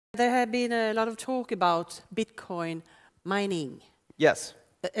there have been a lot of talk about Bitcoin mining. Yes.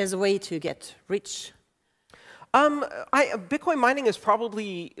 As a way to get rich. Bitcoin mining is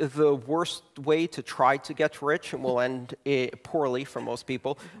probably the worst way to try to get rich and will end poorly for most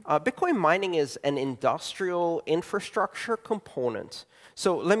people. Bitcoin mining is an industrial infrastructure component. So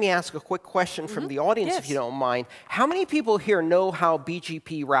let me ask a quick question from the audience, if you don't mind. How many people here know how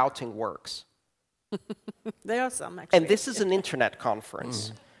BGP routing works? There are some, actually. And this is an internet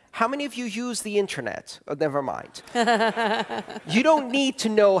conference. How many of you use the internet? Oh, never mind. You don't need to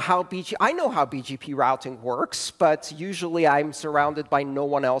know how I know how BGP routing works, but usually I'm surrounded by no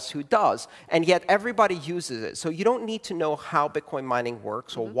one else who does. And yet everybody uses it. So you don't need to know how Bitcoin mining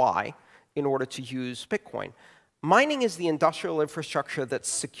works or why in order to use Bitcoin. Mining is the industrial infrastructure that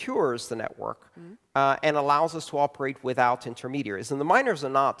secures the network and allows us to operate without intermediaries. And the miners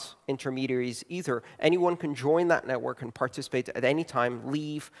are not intermediaries either. Anyone can join that network and participate at any time,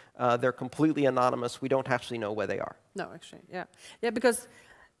 leave. They're completely anonymous. We don't actually know where they are. No, actually, yeah. Yeah, because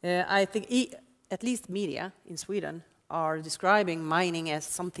I think at least media in Sweden are describing mining as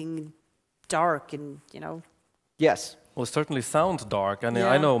something dark and, you know. Yes. Well, it certainly sounds dark. And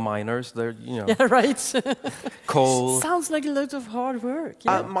I know miners, they're, you know, yeah, right. coal. Sounds like a lot of hard work.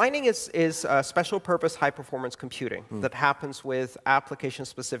 Yeah. Mining is special purpose high performance computing that happens with application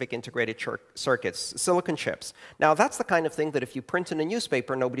specific integrated circuits, silicon chips. Now, that's the kind of thing that if you print in a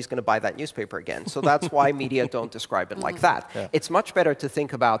newspaper, nobody's going to buy that newspaper again. So that's why media don't describe it like that. Yeah. It's much better to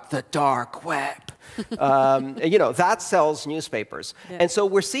think about the dark web. You know, that sells newspapers. Yeah. And so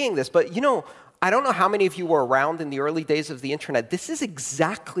we're seeing this. But, you know, I don't know how many of you were around in the early days of the internet. This is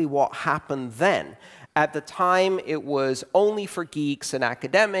exactly what happened then. At the time, it was only for geeks and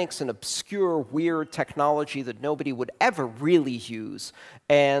academics, an obscure, weird technology that nobody would ever really use,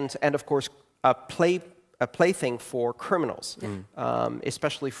 and of course, a plaything for criminals,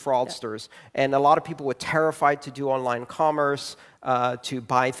 especially fraudsters. Yeah. And a lot of people were terrified to do online commerce, to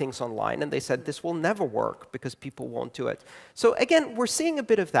buy things online. And they said, this will never work because people won't do it. So again, we're seeing a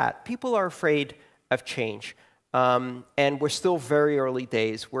bit of that. People are afraid of change. And we're still very early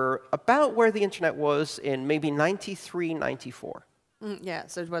days. We're about where the internet was in maybe 93, 94. Yeah,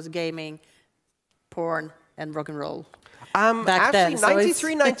 so it was gaming, porn, and rock and roll. Actually,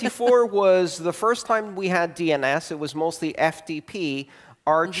 93, 94 was the first time we had DNS. It was mostly FTP,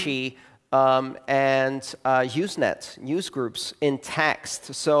 Archie, and Usenet, news groups in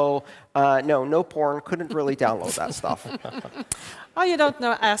text. So no porn, couldn't really download that stuff. Oh, you don't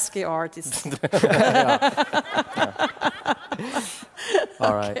know ASCII artists.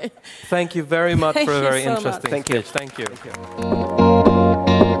 All right. Thank you very much for a very interesting speech. Thank you. Thank you.